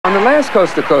last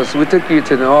Coast to Coast, we took you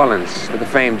to New Orleans for the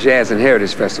famed Jazz and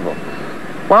Heritage Festival.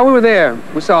 While we were there,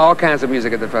 we saw all kinds of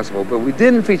music at the festival, but we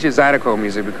didn't feature Zydeco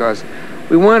music because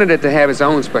we wanted it to have its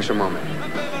own special moment.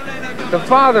 The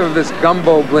father of this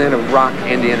gumbo blend of rock,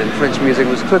 Indian, and French music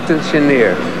was Clifton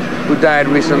Chenier, who died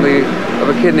recently of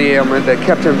a kidney ailment that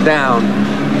kept him down,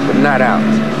 but not out.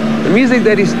 The music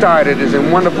that he started is in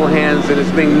wonderful hands and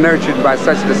is being nurtured by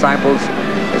such disciples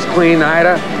as Queen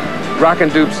Ida, Rockin'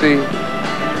 Doucet,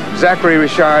 Zachary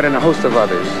Richard, and a host of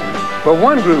others. But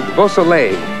one group,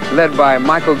 BeauSoleil, led by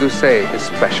Michael Doucet, is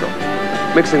special.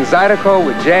 Mixing Zydeco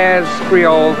with jazz,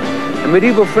 Creole, and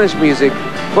medieval French music,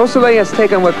 BeauSoleil has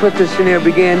taken what Clifton Chenier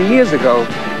began years ago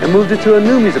and moved it to a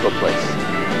new musical place.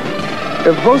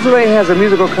 If BeauSoleil has a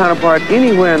musical counterpart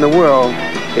anywhere in the world,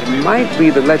 it might be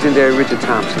the legendary Richard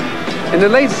Thompson. In the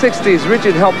late 60s,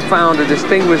 Richard helped found a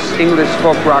distinguished English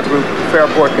folk rock group,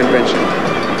 Fairport Convention.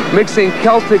 Mixing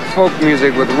Celtic folk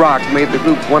music with rock made the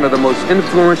group one of the most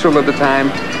influential of the time,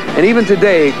 and even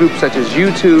today, groups such as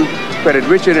U2 credit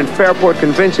Richard and Fairport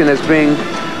Convention as being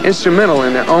instrumental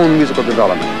in their own musical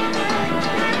development.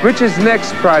 Richard's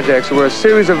next projects were a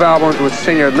series of albums with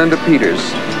singer Linda Peters,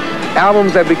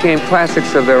 albums that became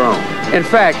classics of their own. In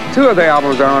fact, 2 of their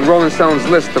albums are on Rolling Stone's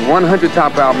list of 100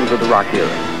 top albums of the rock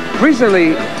era.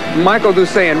 Recently, Michael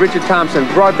Doucet and Richard Thompson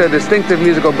brought their distinctive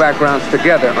musical backgrounds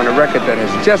together on a record that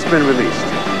has just been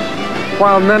released.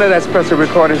 While none of that special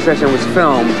recording session was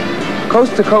filmed,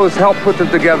 Coast to Coast helped put them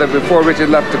together before Richard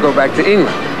left to go back to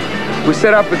England. We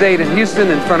set up a date in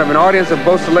Houston in front of an audience of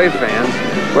BeauSoleil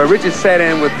fans, where Richard sat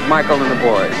in with Michael and the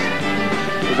boys.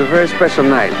 It was a very special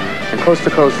night, and Coast to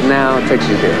Coast now takes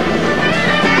you there.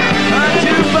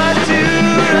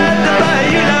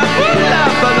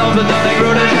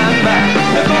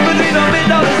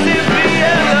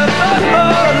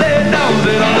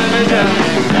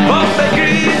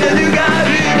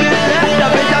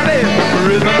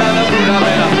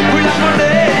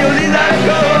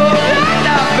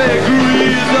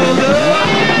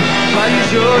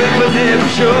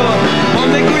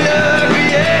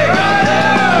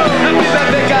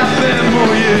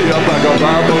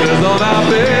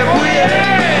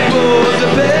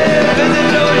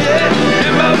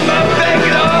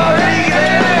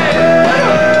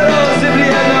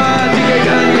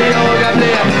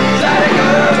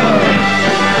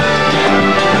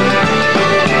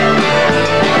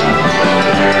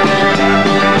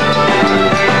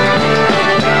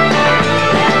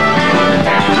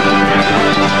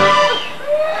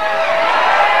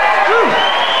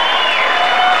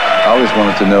 I always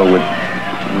wanted to know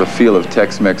what the feel of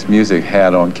Tex-Mex music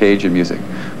had on Cajun music.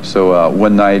 So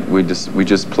one night we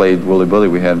just played Wooly Bully.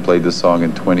 We hadn't played this song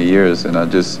in 20 years, and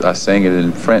I sang it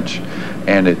in French,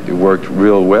 and it worked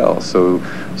real well. So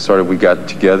we got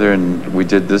together and we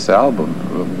did this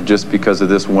album just because of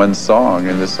this one song,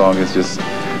 and this song is just,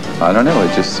 I don't know,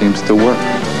 it just seems to work.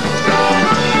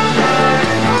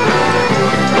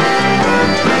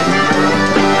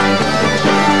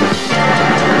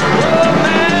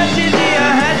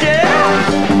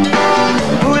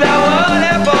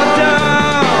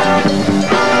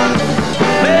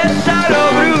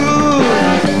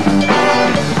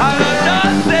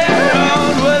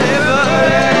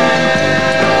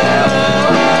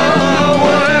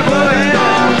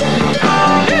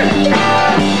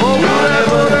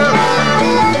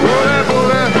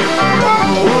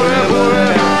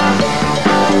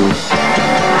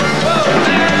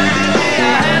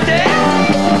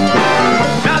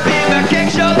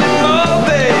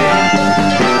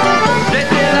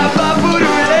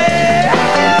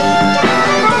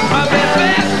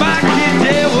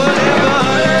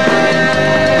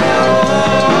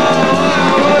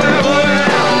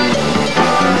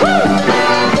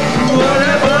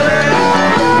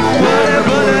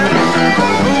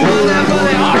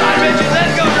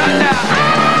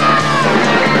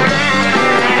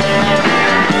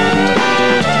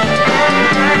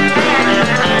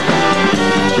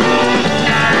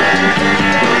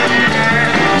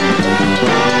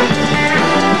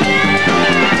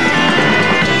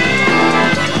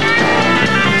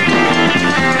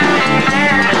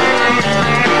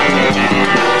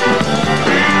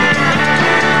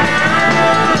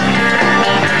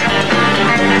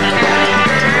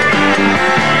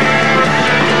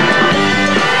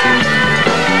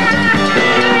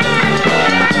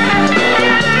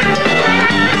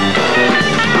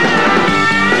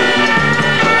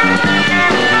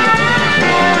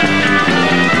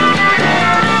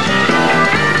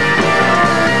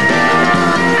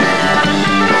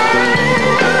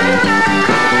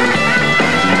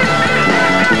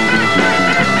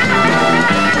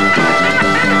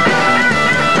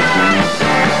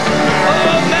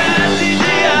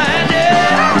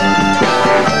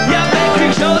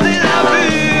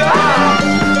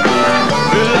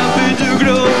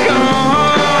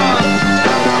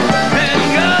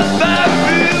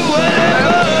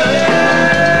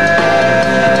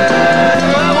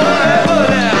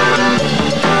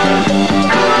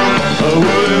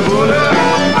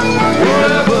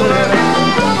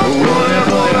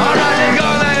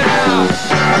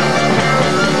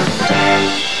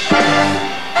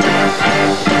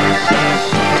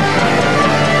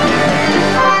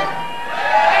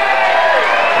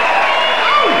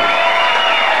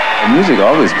 music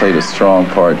always played a strong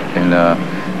part in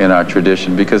our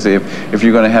tradition, because if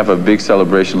you're going to have a big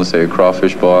celebration, let's say a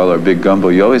crawfish boil or a big gumbo,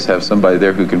 you always have somebody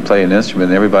there who can play an instrument,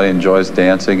 and everybody enjoys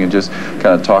dancing and just kind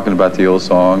of talking about the old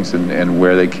songs and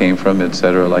where they came from,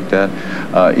 etc., like that.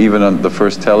 Even on the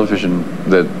first television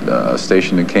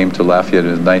station that came to Lafayette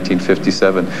in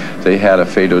 1957, they had a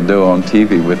Fais Dodo on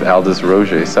TV with Aldous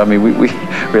Roger. So I mean, we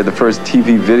had the first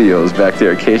TV videos back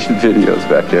there, Cajun videos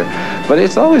back there. But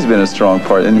it's always been a strong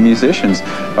part, and the musicians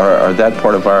are that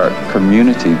part of our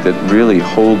community that really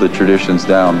hold the traditions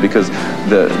down, because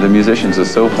the musicians are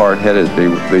so hard-headed.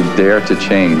 They dare to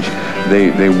change.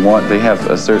 They have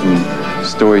a certain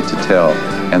story to tell,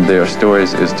 and their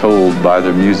stories is told by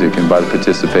their music and by the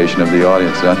participation of the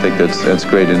audience. And I think that's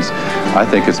great. And I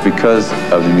think it's because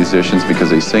of the musicians, because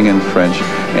they sing in French,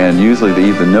 and usually they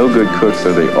either know good cooks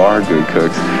or they are good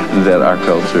cooks, that our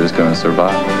culture is going to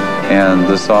survive. And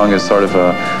the song is sort of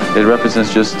it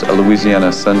represents just a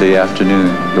Louisiana Sunday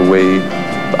afternoon, the way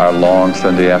our long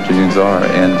Sunday afternoons are.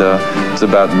 And it's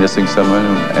about missing someone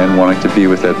and wanting to be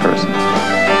with that person.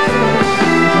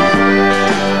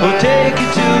 Oh, take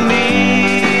it to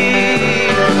me.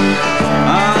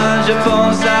 Ah, je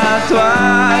pense à toi,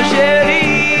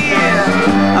 chérie.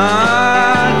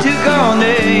 Ah, tu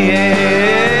connais.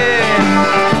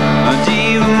 Un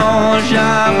dimanche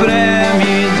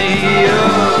après-midi.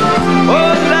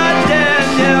 Oh, la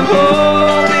dernière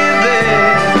fois, bébé.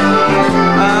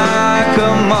 Ah,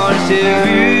 comment je t'ai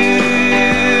vu.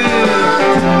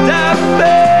 T'as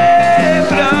fait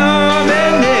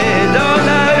promener dans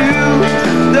la rue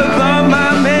devant ma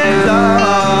maison.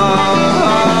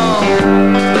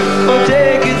 Oh,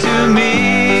 take it to me.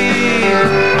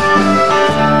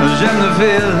 J'aime le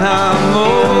faire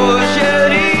l'amour,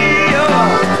 chérie. Oh,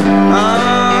 ah,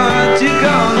 tu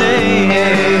connais.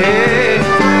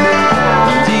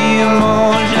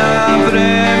 Dimanche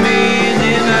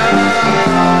après-midi,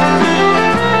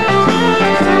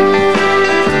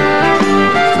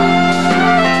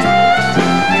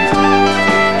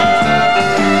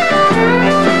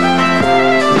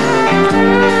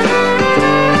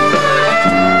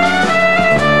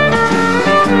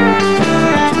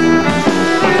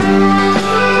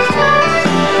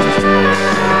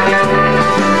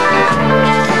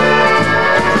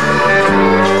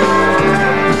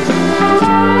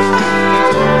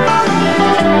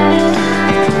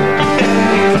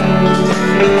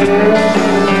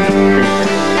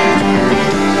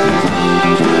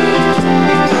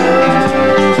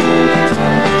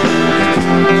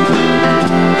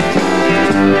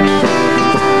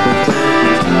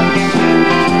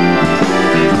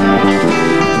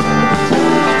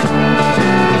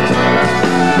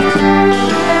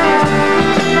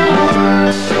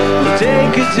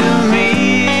 take it to me.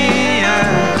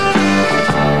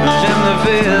 J'aime le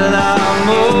faire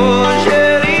l'amour,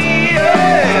 chérie.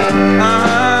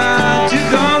 Ah, tu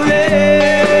connais.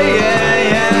 Yeah,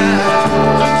 yeah.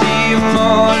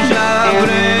 Dimanche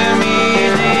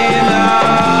après-midi,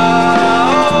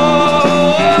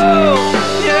 oh,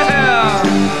 yeah.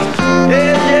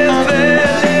 Et j'ai fait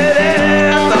les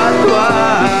rêves à toi,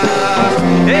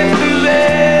 et puis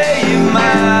les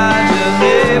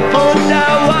imaginer pour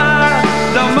t'avoir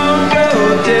dans mon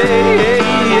côté.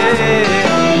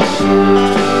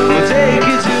 Oh, take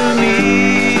it to me.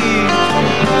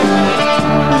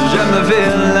 J'aime le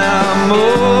faire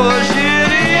l'amour,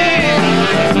 chérie.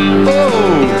 Oh,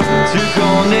 tu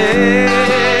connais.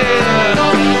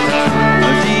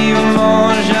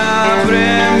 Dimanche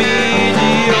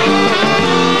après-midi,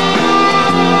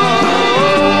 oh,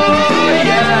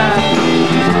 yeah.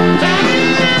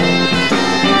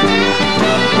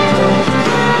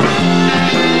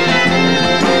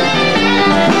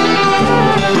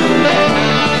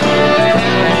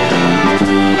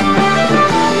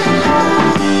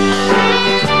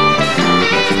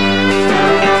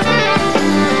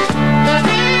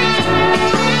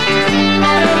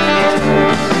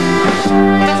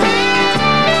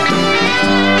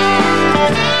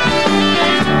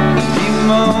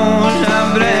 Dimanche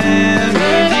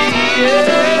après-midi,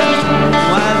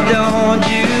 why don't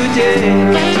you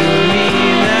take it to me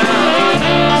now?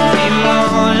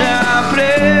 Dimanche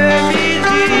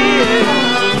après-midi,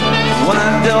 why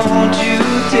don't you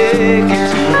take it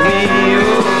to me?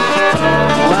 Oh,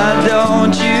 why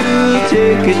don't you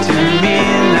take it to me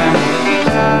now?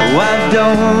 Why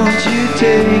don't you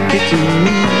take it to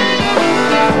me?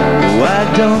 Why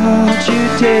don't you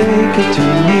take it to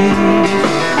me?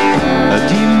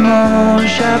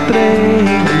 Dimanche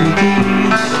après-midi.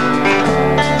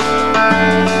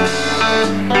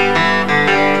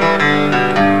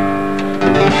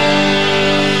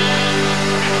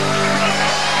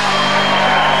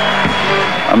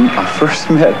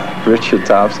 first met Richard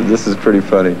Thompson, this is pretty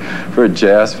funny, for a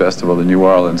jazz festival in New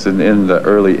Orleans in the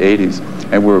early 80s.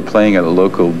 And we were playing at a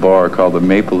local bar called the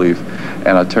Maple Leaf.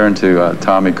 And I turned to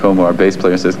Tommy Como, our bass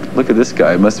player, and says, look at this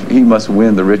guy. He must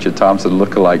win the Richard Thompson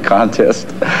look-alike contest.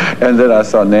 And then I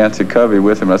saw Nancy Covey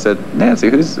with him. I said,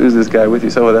 Nancy, who's this guy with you?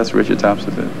 So, oh, that's Richard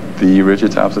Thompson, the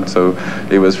Richard Thompson. So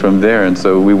it was from there. And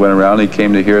so we went around. He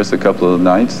came to hear us a couple of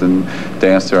nights and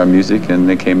danced to our music, and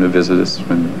they came to visit us.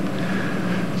 And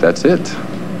that's it.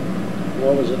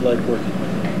 What was it like working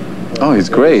with him? Oh, he's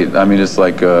great. I mean, it's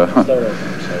like,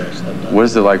 what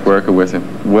is it like working with him?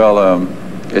 Well,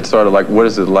 it's sort of like, what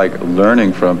is it like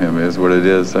learning from him is what it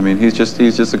is. I mean, he's just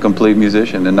a complete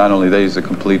musician, and not only that, he's a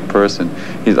complete person.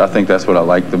 I think that's what I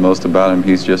like the most about him.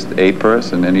 He's just a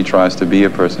person, and he tries to be a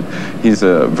person. He's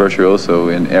a virtuoso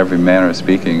in every manner of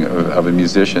speaking of a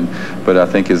musician, but I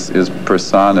think his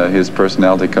persona, his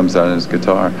personality comes out in his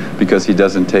guitar, because he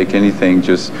doesn't take anything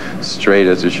just straight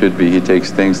as it should be. He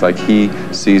takes things like he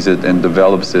sees it and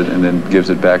develops it and then gives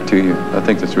it back to you. I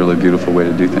think that's really a beautiful way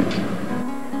to do things.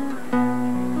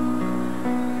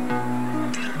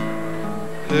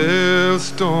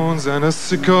 Hailstones and a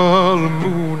sickle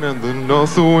moon and the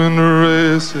north wind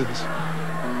races.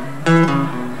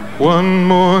 One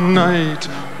more night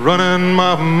running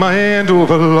my mind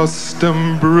over lost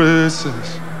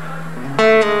embraces.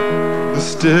 The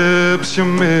steps you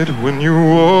made when you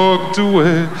walked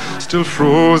away, still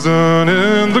frozen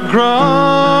in the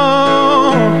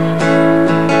ground.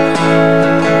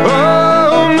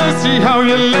 Oh, mercy, how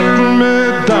you let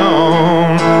me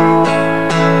down.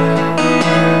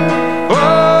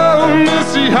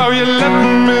 How you let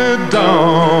me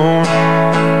down.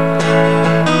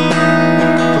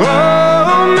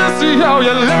 Oh, Missy, how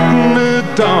you let me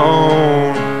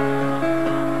down.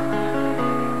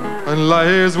 And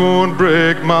lies won't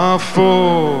break my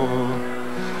fall.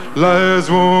 Lies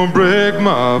won't break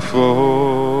my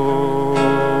fall.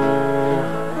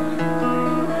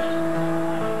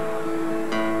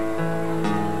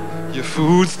 Your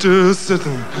food's still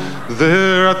sitting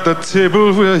there at the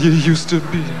table where you used to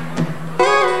be.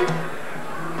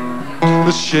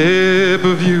 The shape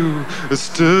of you is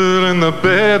still in the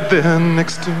bed there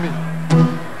next to me.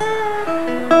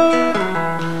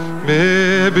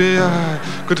 Maybe I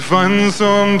could find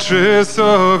some trace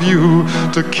of you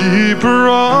to keep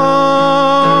around.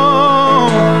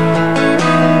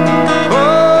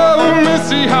 Oh,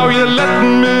 Missy, how you let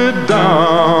me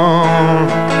down.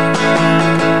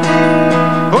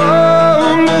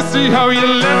 Oh, Missy, how you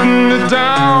let me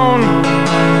down.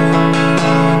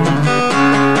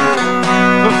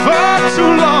 Too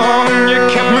long you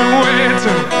kept me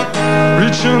waiting,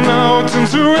 reaching out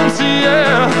into empty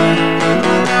air.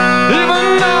 Even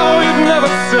now you'd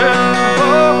never said,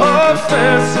 oh,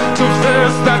 face to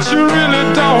face, that you really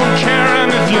don't care.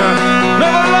 And if you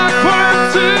never like pulling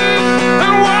teeth,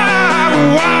 then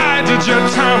why did you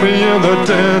tie me in the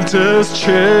dentist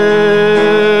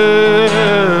chair?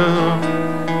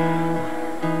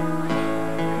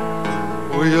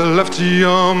 Well, you left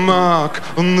your mark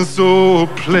on this old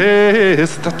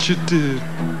place that you did.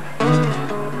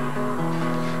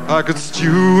 I could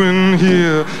stew in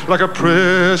here like a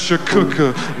pressure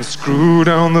cooker and screw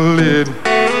down the lid.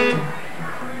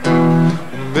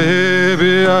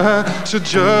 Maybe I should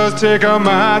just take a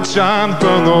match and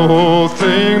burn the whole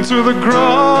thing to the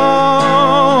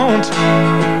ground.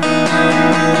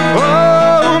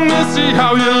 Oh, Missy,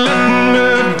 how you let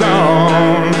me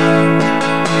down.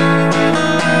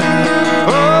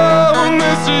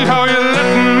 See how you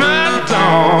let me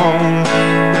down.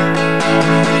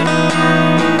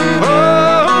 Oh,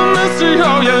 Missy,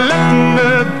 how you let me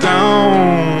down.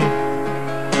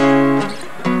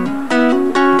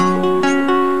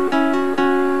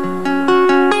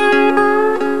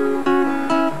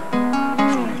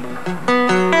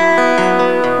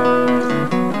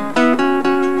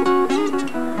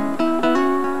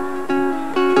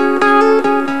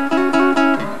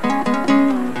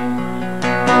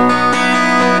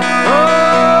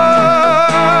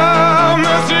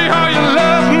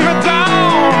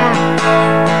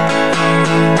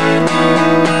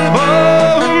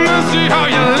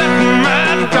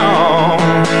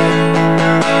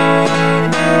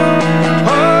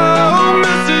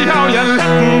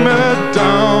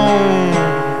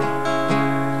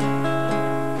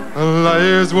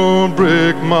 Lies won't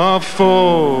break my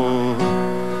fall.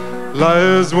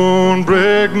 Lies won't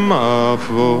break my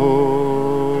fall.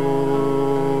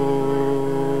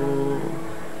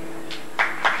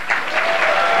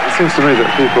 It seems to me that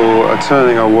people are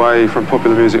turning away from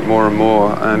popular music more and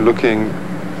more and looking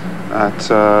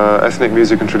at ethnic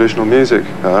music and traditional music.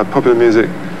 Popular music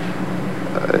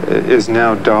is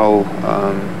now dull.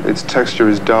 Its texture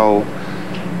is dull.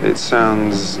 It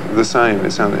sounds the same.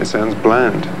 It sounds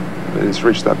bland. It's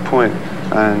reached that point,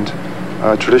 and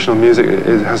traditional music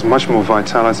has much more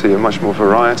vitality and much more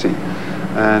variety.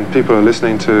 And people are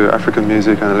listening to African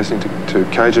music and are listening to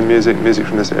Cajun music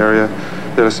from this area.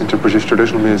 They're listening to British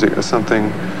traditional music as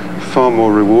something far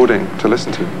more rewarding to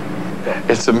listen to.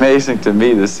 It's amazing to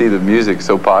me to see the music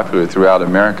so popular throughout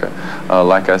America.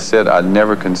 Like I said, I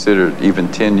never considered, even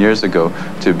 10 years ago,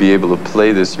 to be able to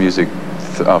play this music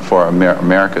for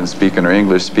American-speaking or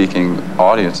English-speaking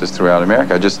audiences throughout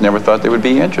America. I just never thought they would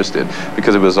be interested,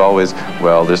 because it was always,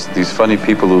 well, there's these funny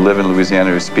people who live in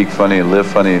Louisiana who speak funny and live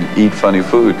funny and eat funny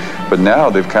food. But now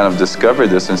they've kind of discovered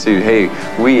this and see, hey,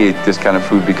 we eat this kind of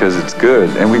food because it's good,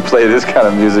 and we play this kind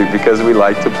of music because we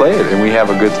like to play it, and we have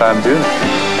a good time doing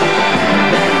it.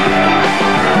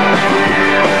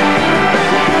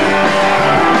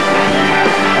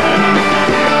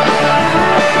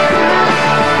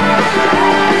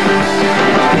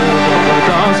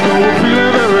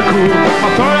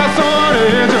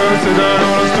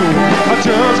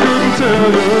 Just couldn't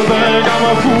tell you, think I'm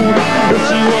a fool. If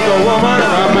she was a woman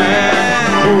or a man,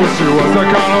 oh, she was the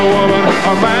kind of woman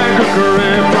a man could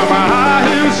crave. From her high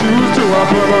heel shoes to her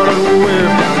permanent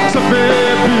wave. So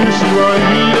baby, she was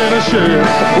eating a shade.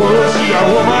 Was she a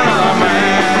woman or a man?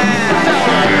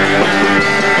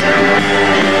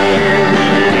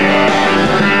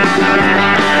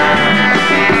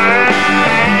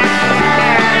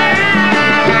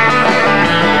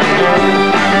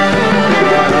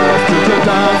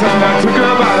 And I took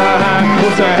her by the hand.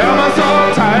 Was her helmet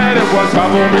so tight it was hard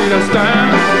for me to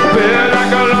stand. Feel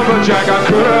like a lumberjack, I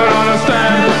couldn't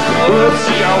understand. Was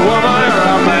she a woman or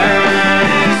a man?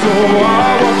 So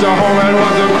I walked her home and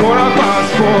was a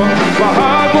 4:15. My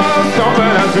heart was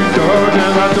thumping as we dug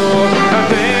in the door. And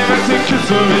they meant to kiss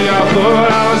me, I thought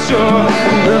I was sure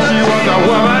if she was a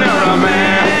woman or a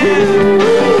man.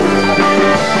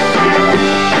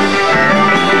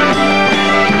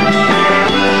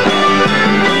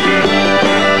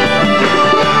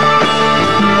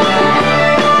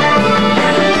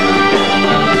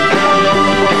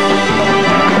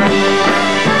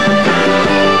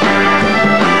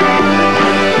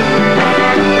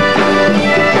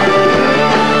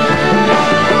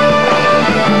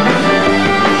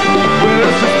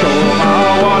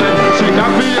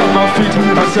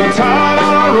 I said, tired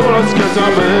on a roller skates, I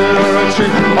made a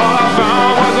retreat. All I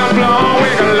found was a blonde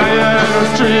wig laying in the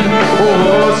street.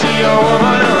 Oh, she a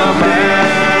woman or a man?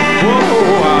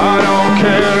 Oh, I don't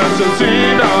care if she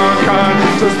seemed unkind.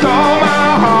 She stole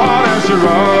my heart and she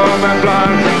rubbed me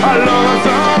blind. I love her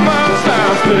so much that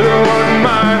I still wouldn't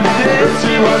mind if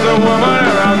she was a woman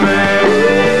or a man.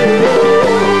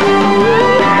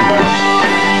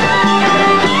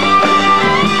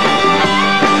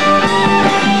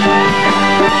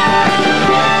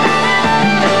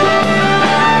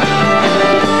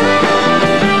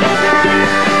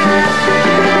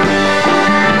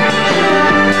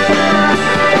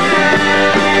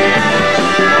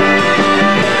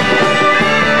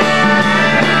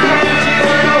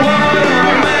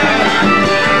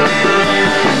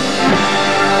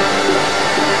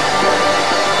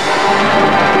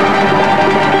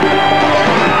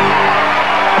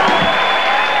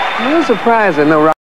 I'm surprised that no rock